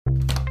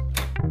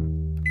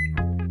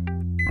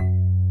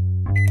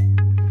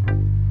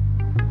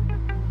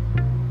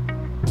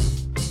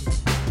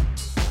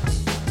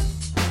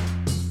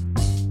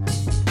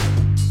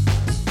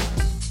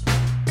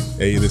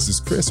Hey, this is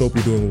Chris. Hope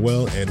you're doing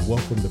well, and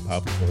welcome to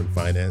Popcorn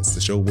Finance,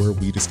 the show where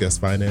we discuss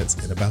finance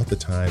and about the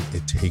time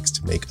it takes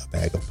to make a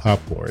bag of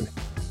popcorn.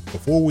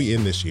 Before we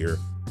end this year,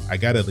 I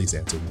got to at least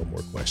answer one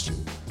more question.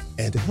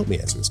 And to help me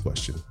answer this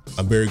question,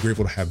 I'm very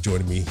grateful to have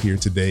joining me here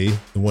today,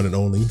 the one and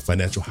only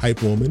financial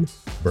hype woman,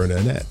 Berna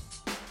Annette.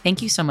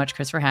 Thank you so much,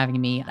 Chris, for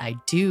having me. I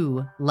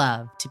do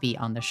love to be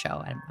on the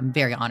show. I'm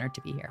very honored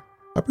to be here.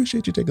 I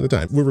appreciate you taking the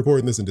time. We're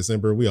recording this in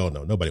December. We all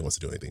know nobody wants to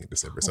do anything in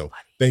December. So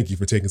thank you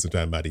for taking some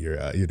time out of your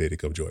day to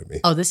come join me.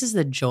 Oh, this is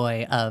the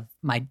joy of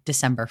my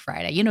December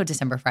Friday. You know,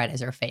 December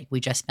Fridays are fake. We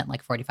just spent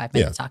like 45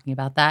 minutes talking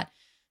about that.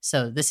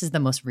 So this is the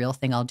most real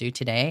thing I'll do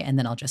today. And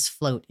then I'll just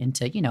float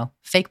into,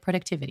 fake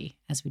productivity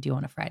as we do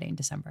on a Friday in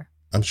December.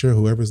 I'm sure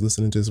whoever's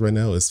listening to this right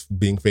now is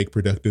being fake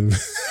productive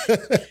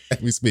as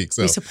we speak.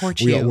 So we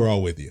support you. We're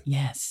all with you.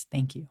 Yes.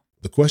 Thank you.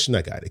 The question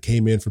I got, it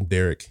came in from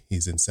Derek.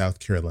 He's in South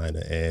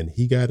Carolina, and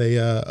he got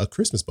a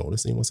Christmas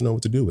bonus, and he wants to know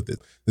what to do with it.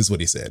 This is what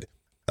he said.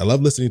 I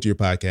love listening to your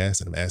podcast,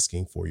 and I'm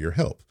asking for your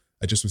help.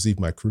 I just received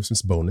my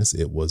Christmas bonus.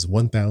 It was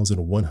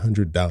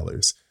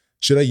 $1,100.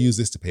 Should I use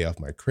this to pay off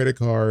my credit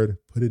card,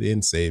 put it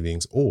in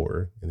savings,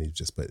 or, and he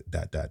just put ...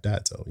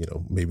 So,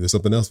 maybe there's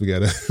something else we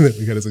got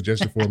a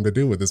suggestion for him to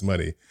do with this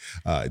money.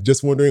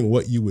 Just wondering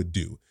what you would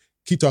do.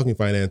 Keep talking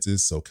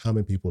finances so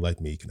common people like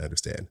me can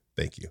understand.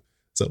 Thank you.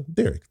 So,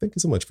 Derek, thank you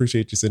so much.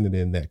 Appreciate you sending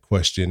in that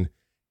question.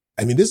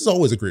 I mean, this is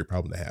always a great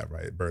problem to have,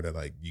 right, Berna?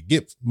 Like, you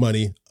get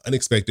money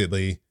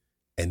unexpectedly,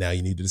 and now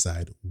you need to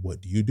decide,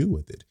 what do you do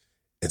with it?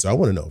 And so I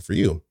want to know, for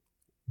you,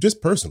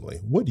 just personally,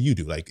 what do you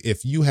do? Like,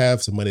 if you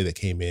have some money that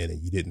came in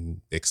and you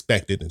didn't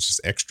expect it and it's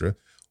just extra,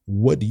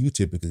 what do you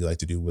typically like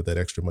to do with that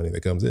extra money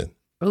that comes in?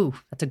 Oh,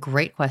 that's a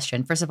great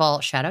question. First of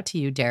all, shout out to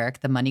you,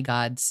 Derek. The money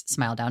gods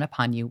smile down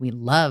upon you. We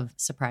love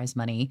surprise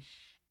money.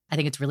 I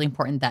think it's really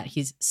important that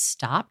he's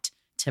stopped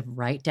to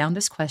write down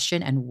this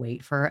question and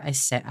wait for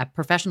a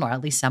professional or at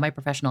least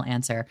semi-professional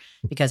answer,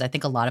 because I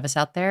think a lot of us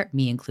out there,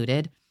 me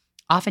included,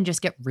 often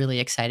just get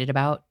really excited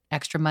about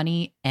extra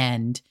money.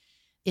 And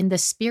in the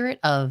spirit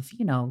of,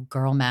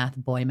 girl math,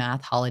 boy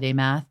math, holiday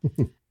math,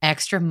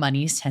 extra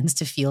money tends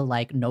to feel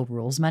like no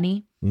rules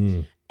money.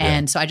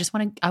 And so I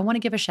want to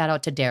give a shout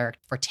out to Derek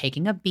for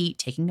taking a beat,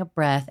 taking a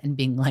breath, and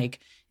being like,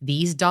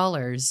 these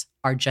dollars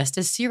are just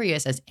as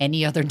serious as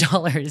any other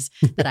dollars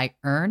that I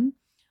earn.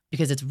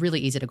 Because it's really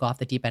easy to go off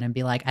the deep end and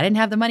be like, I didn't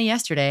have the money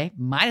yesterday,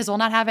 might as well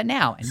not have it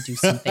now, and do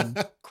something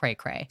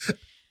cray-cray.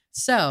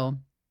 So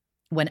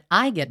when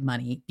I get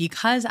money,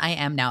 because I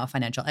am now a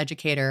financial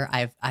educator,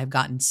 I've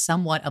gotten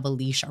somewhat of a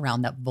leash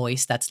around that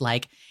voice that's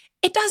like,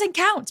 it doesn't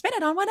count, spend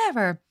it on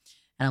whatever.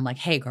 And I'm like,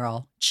 hey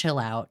girl, chill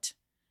out.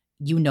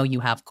 You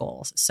have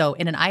goals. So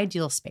in an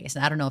ideal space,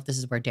 and I don't know if this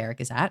is where Derek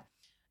is at,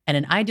 in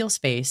an ideal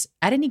space,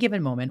 at any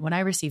given moment when I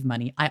receive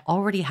money, I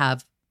already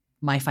have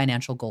my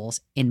financial goals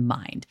in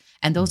mind.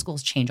 And those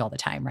goals change all the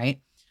time,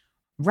 right?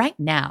 Right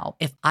now,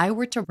 if I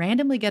were to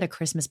randomly get a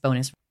Christmas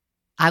bonus,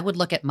 I would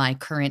look at my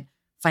current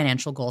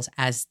financial goals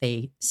as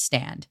they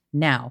stand.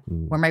 Now,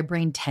 where my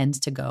brain tends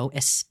to go,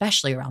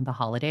 especially around the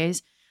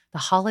holidays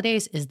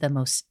is the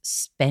most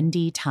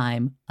spendy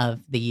time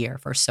of the year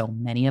for so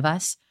many of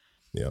us.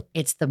 Yep.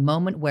 It's the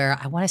moment where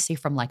I want to say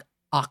from like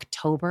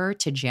October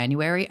to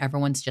January,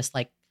 everyone's just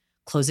like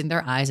closing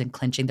their eyes and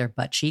clenching their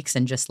butt cheeks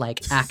and just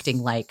like acting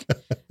like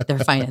their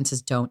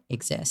finances don't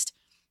exist.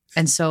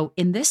 And so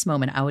in this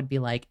moment, I would be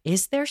like,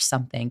 is there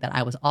something that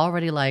I was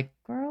already like,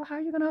 girl, how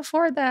are you going to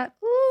afford that?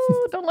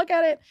 Ooh, don't look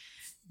at it.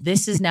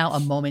 This is now a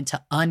moment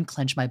to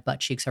unclench my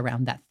butt cheeks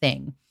around that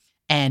thing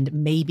and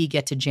maybe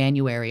get to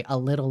January a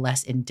little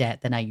less in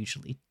debt than I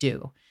usually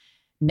do.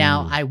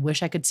 Now, I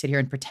wish I could sit here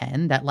and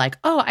pretend that like,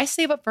 oh, I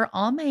save up for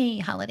all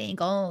my holiday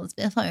goals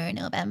before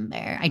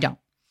November. I don't.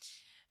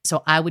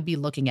 So I would be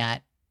looking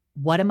at,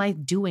 what am I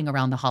doing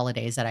around the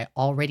holidays that I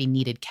already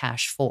needed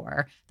cash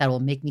for that will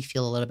make me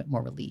feel a little bit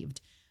more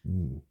relieved?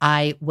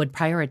 I would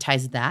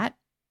prioritize that,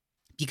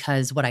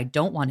 because what I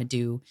don't want to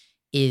do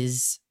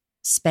is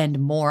spend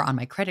more on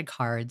my credit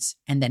cards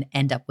and then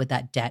end up with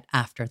that debt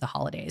after the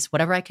holidays.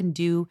 Whatever I can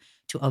do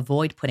to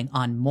avoid putting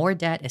on more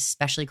debt,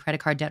 especially credit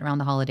card debt around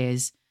the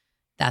holidays,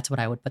 that's what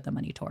I would put the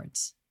money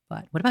towards.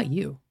 But what about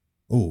you?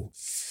 Oh,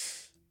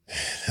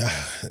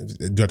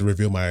 do I have to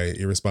reveal my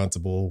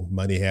irresponsible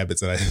money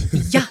habits that I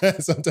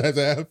sometimes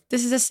have?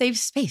 This is a safe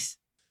space.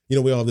 We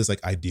all have this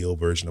like ideal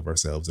version of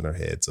ourselves in our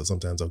head. So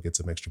sometimes I'll get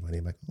some extra money.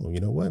 I'm like, oh,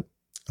 you know what?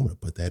 I'm going to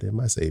put that in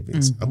my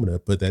savings. I'm going to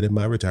put that in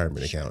my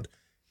retirement account.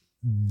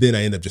 Then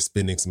I end up just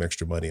spending some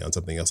extra money on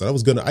something else. I knew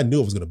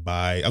I was going to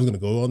buy, I was going to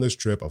go on this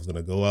trip. I was going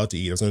to go out to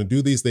eat. I was going to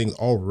do these things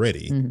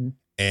already.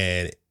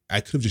 And I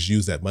could have just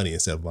used that money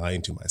instead of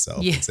lying to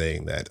myself and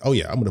saying that, oh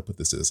yeah, I'm going to put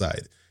this to the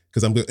side,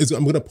 because I'm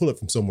going to pull it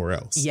from somewhere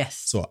else. Yes.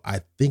 So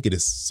I think it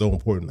is so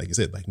important, like you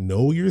said, like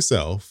know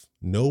yourself,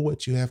 know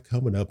what you have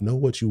coming up, know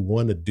what you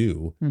want to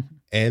do,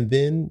 and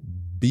then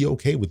be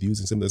okay with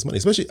using some of this money,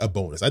 especially a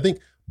bonus. I think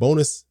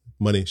bonus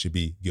money should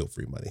be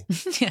guilt-free money.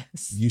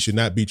 Yes. You should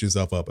not beat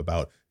yourself up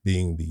about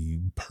being the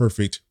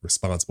perfect,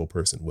 responsible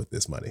person with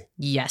this money.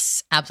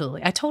 Yes,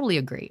 absolutely. I totally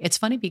agree. It's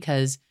funny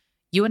because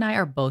You and I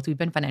are both, we've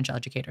been financial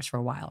educators for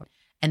a while.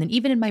 And then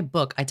even in my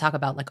book, I talk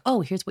about like,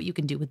 oh, here's what you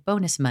can do with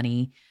bonus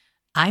money.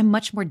 I'm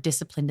much more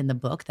disciplined in the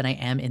book than I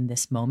am in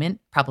this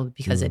moment, probably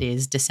because it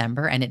is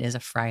December and it is a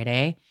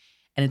Friday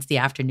and it's the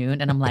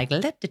afternoon. And I'm like,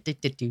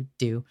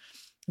 do.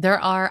 There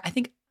are, I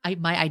think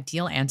my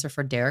ideal answer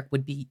for Derek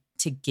would be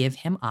to give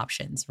him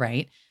options,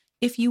 right?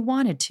 If you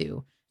wanted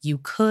to, you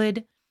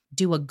could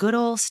do a good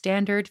old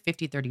standard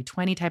 50, 30,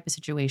 20 type of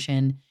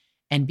situation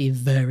and be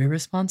very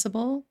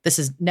responsible. This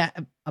is not,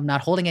 I'm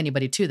not holding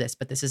anybody to this,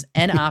 but this is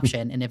an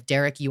option. And if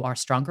Derek, you are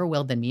stronger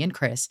willed than me and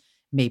Chris,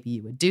 maybe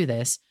you would do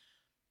this.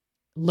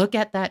 Look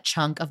at that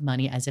chunk of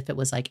money as if it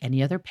was like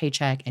any other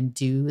paycheck and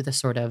do the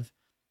sort of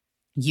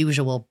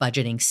usual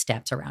budgeting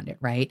steps around it,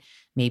 right?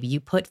 Maybe you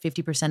put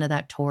 50% of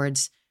that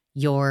towards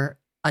your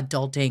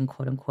adulting,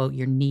 quote unquote,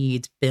 your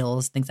needs,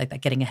 bills, things like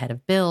that, getting ahead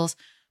of bills,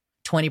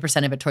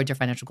 20% of it towards your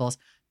financial goals,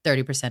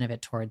 30% of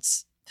it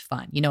towards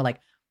fun, like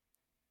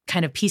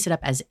kind of piece it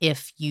up as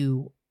if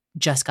you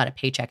just got a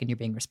paycheck and you're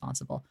being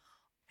responsible.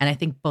 And I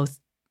think both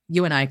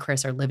you and I,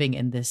 Chris, are living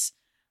in this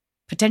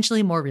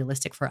potentially more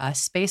realistic for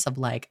us space of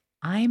like,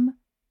 I'm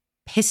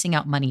pissing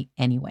out money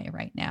anyway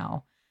right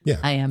now. Yeah.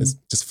 I am. It's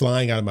just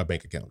flying out of my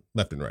bank account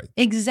left and right.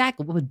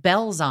 Exactly. With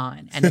bells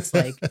on. And it's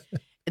like,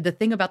 the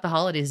thing about the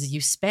holidays is you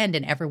spend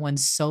and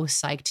everyone's so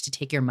psyched to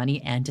take your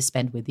money and to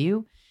spend with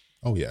you.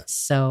 Oh, yeah.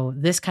 So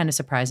this kind of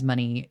surprise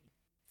money,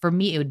 for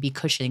me, it would be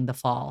cushioning the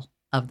fall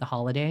of the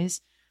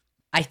holidays.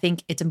 I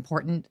think it's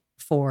important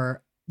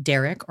for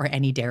Derek or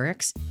any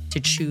Dereks to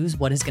choose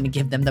what is going to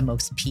give them the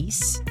most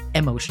peace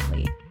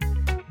emotionally.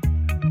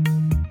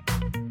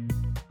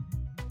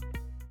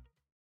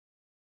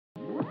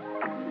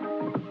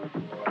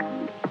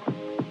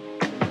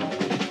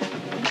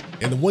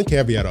 And the one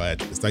caveat I'll add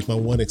to this, like my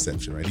one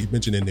exception, right? You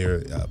mentioned in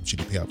there,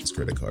 should you pay off this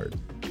credit card?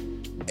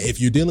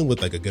 If you're dealing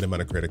with like a good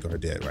amount of credit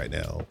card debt right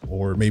now,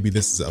 or maybe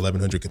this is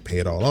 $1,100 could pay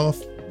it all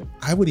off,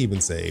 I would even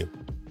say,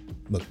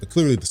 look,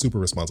 clearly the super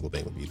responsible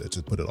thing would be to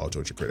just put it all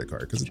towards your credit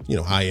card because,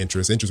 high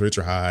interest rates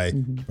are high,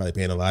 probably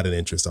paying a lot of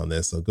interest on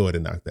this. So go ahead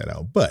and knock that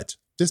out. But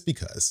just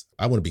because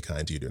I want to be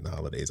kind to you during the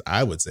holidays,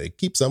 I would say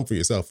keep some for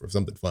yourself for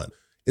something fun.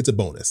 It's a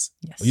bonus.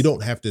 Yes. You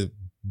don't have to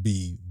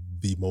be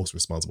the most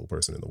responsible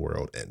person in the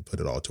world and put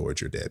it all towards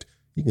your debt.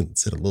 You can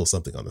set a little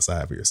something on the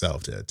side for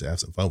yourself to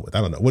have some fun with.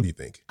 I don't know. What do you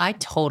think? I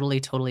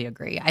totally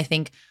agree. I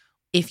think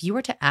if you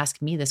were to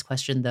ask me this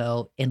question,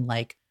 though, in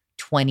like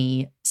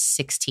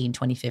 2016,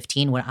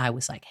 2015, when I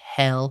was like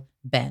hell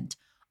bent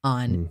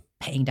on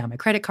paying down my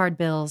credit card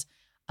bills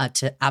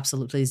to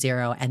absolutely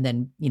zero and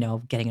then,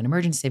 getting an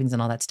emergency savings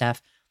and all that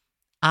stuff,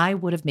 I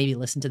would have maybe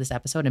listened to this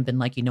episode and been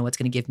like, what's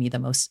going to give me the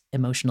most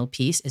emotional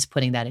peace is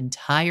putting that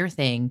entire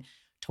thing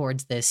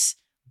towards this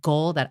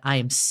goal that I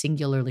am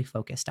singularly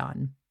focused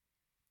on.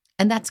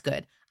 And that's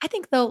good. I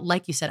think though,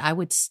 like you said, I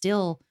would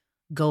still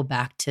go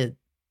back to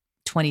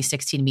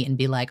 2016 me and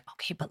be like,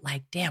 okay, but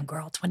like, damn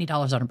girl,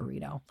 $20 on a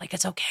burrito. Like,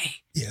 it's okay.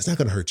 Yeah, it's not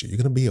going to hurt you. You're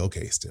going to be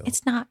okay still.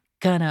 It's not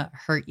gonna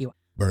hurt you.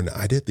 Berna,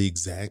 I did the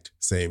exact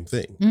same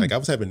thing. Like I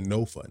was having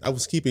no fun. I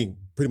was keeping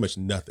pretty much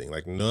nothing.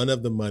 Like none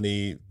of the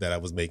money that I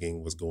was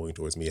making was going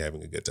towards me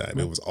having a good time.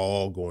 It was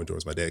all going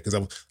towards my debt. Because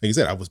like you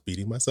said, I was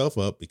beating myself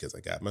up because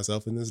I got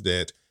myself in this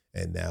debt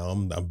and now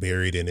I'm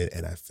buried in it.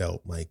 And I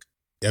felt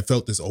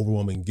this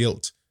overwhelming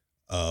guilt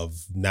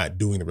of not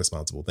doing the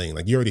responsible thing.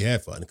 Like you already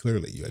had fun.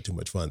 Clearly you had too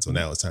much fun. So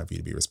now it's time for you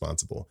to be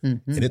responsible.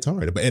 And it's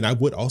hard. And I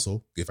would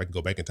also, if I can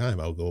go back in time,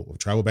 I would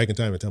travel back in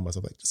time and tell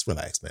myself like, just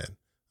relax, man.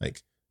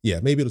 Like, yeah,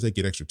 maybe it'll take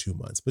you an extra 2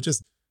 months, but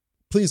just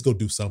please go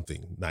do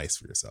something nice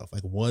for yourself.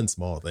 Like one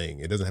small thing.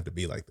 It doesn't have to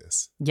be like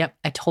this. Yep.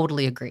 I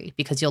totally agree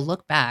because you'll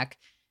look back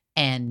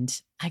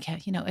and I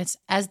get, it's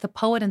as the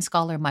poet and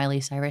scholar Miley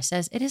Cyrus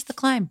says, it is the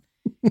climb.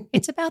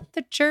 It's about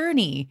the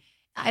journey.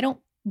 I don't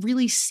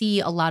really see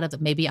a lot of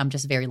maybe I'm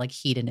just very like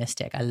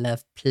hedonistic. I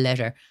love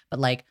pleasure,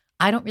 but like,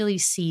 I don't really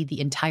see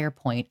the entire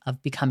point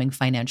of becoming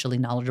financially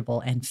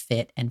knowledgeable and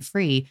fit and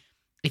free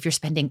if you're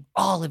spending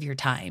all of your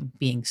time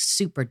being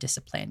super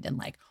disciplined and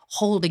like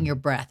holding your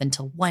breath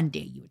until one day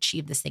you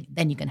achieve this thing,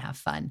 then you can have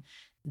fun.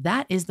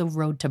 That is the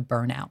road to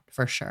burnout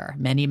for sure.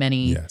 Many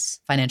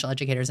financial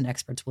educators and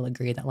experts will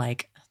agree that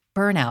like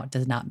burnout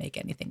does not make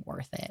anything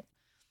worth it.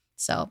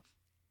 So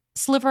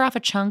sliver off a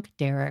chunk,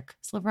 Derek,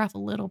 sliver off a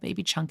little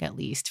baby chunk at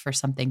least for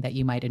something that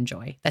you might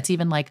enjoy. That's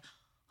even like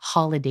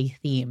holiday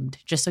themed,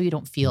 just so you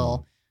don't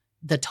feel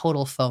the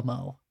total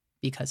FOMO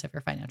because of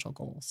your financial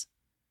goals.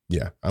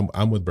 Yeah,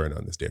 I'm with Berna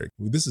on this, Derek.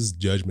 This is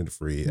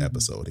judgment-free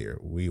episode here.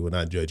 We will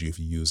not judge you if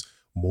you use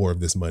more of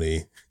this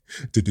money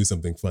to do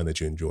something fun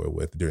that you enjoy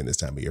with during this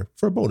time of year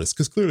for a bonus.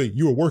 Because clearly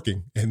you were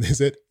working and they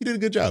said, you did a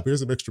good job. Here's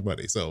some extra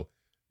money. So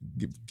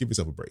give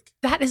yourself a break.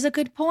 That is a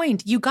good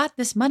point. You got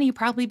this money.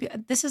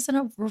 This isn't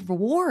a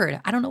reward.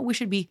 I don't know. We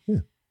should be. Yeah.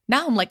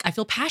 Now I'm like, I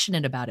feel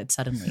passionate about it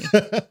suddenly.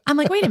 I'm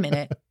like, wait a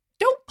minute.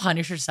 Don't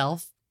punish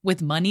yourself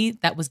with money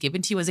that was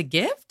given to you as a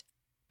gift.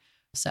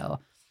 So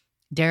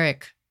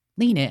Derek,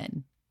 lean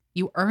in.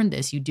 You earned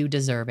this. You do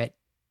deserve it.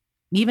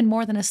 Even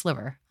more than a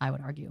sliver, I would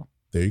argue.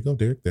 There you go,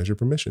 Derek. There's your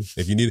permission.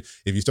 If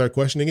you start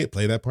questioning it,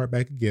 play that part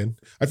back again.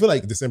 I feel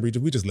like December,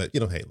 we just let,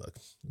 hey,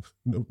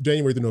 look,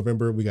 January to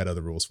November, we got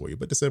other rules for you.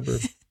 But December,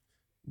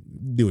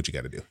 do what you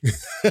got to do.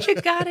 What you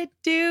got to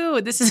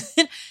do. This is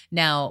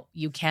now,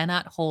 you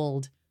cannot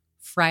hold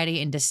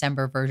Friday in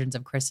December versions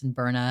of Chris and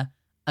Berna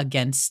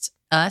against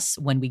us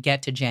when we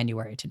get to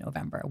January to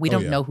November. We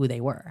don't know who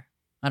they were.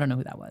 I don't know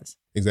who that was.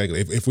 Exactly.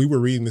 If we were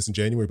reading this in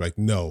January, we'd be like,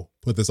 no,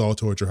 put this all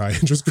towards your high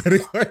interest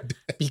credit card.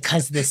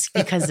 because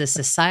the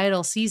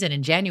societal season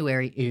in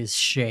January is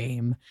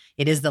shame.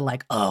 It is the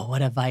like, oh,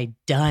 what have I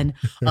done?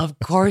 Of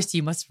course,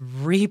 you must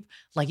reap.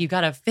 Like, you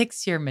got to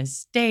fix your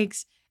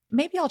mistakes.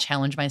 Maybe I'll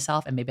challenge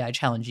myself, and maybe I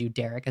challenge you,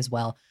 Derek, as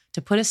well,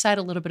 to put aside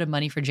a little bit of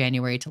money for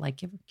January to like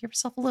give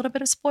yourself a little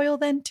bit of spoil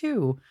then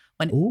too.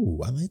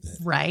 Ooh, I like that.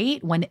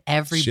 Right? When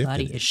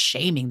everybody is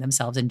shaming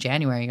themselves in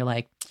January, you're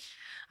like,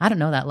 I don't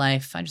know that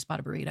life. I just bought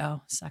a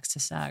burrito. Sucks to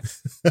suck.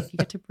 You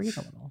get to breathe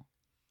a little.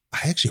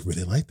 I actually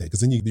really like that, because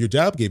then your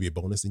job gave you a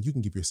bonus, and you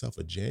can give yourself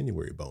a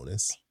January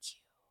bonus. Thank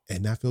you.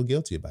 And not feel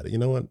guilty about it. You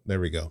know what? There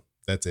we go.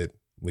 That's it.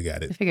 We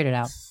got it. We figured it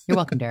out. You're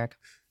welcome, Derek.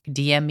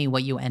 DM me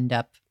what you end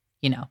up,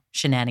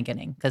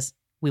 shenaniganing, because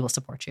we will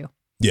support you.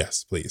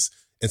 Yes, please.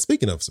 And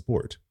speaking of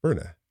support,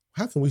 Berna,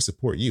 how can we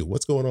support you?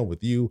 What's going on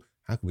with you?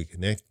 How can we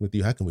connect with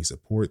you? How can we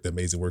support the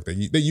amazing work that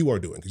you are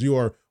doing? Because you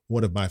are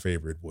one of my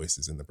favorite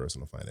voices in the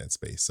personal finance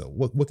space. So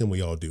what can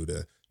we all do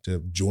to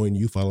join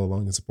you, follow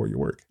along, and support your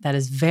work? That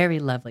is very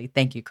lovely.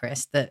 Thank you,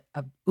 Chris. The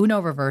Uno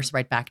reverse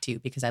right back to you,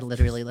 because I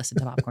literally listen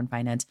to Popcorn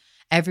Finance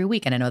every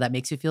week. And I know that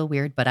makes you feel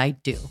weird, but I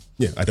do.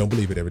 Yeah, I don't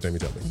believe it every time you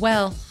tell me.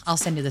 Well, I'll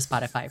send you the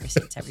Spotify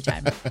receipts every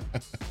time.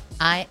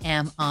 I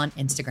am on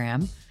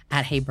Instagram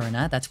at Hey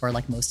Berna. That's where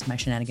like most of my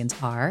shenanigans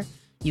are.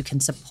 You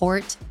can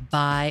support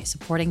by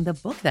supporting the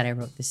book that I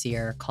wrote this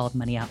year called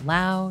Money Out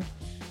Loud.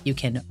 You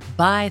can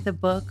buy the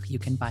book. You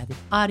can buy the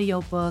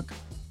audiobook.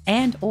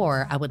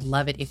 Or I would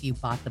love it if you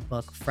bought the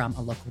book from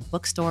a local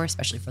bookstore,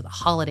 especially for the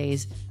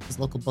holidays, because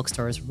local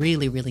bookstores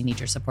really, really need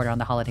your support around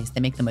the holidays.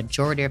 They make the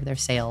majority of their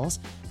sales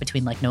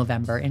between like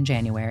November and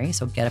January.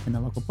 So get up in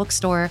the local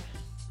bookstore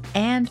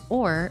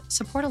or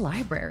support a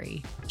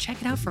library.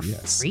 Check it out for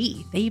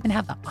free. They even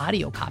have the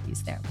audio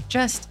copies there.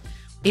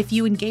 If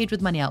you engage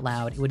with Money Out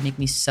Loud, it would make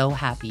me so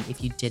happy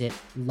if you did it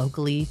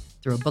locally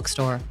through a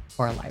bookstore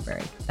or a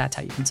library. That's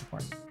how you can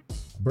support.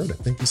 Berna,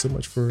 thank you so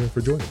much for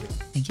joining me.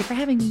 Thank you for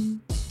having me.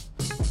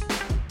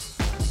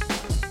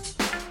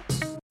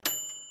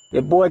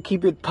 Your boy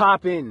keep it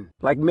poppin'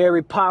 like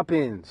Mary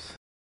Poppins.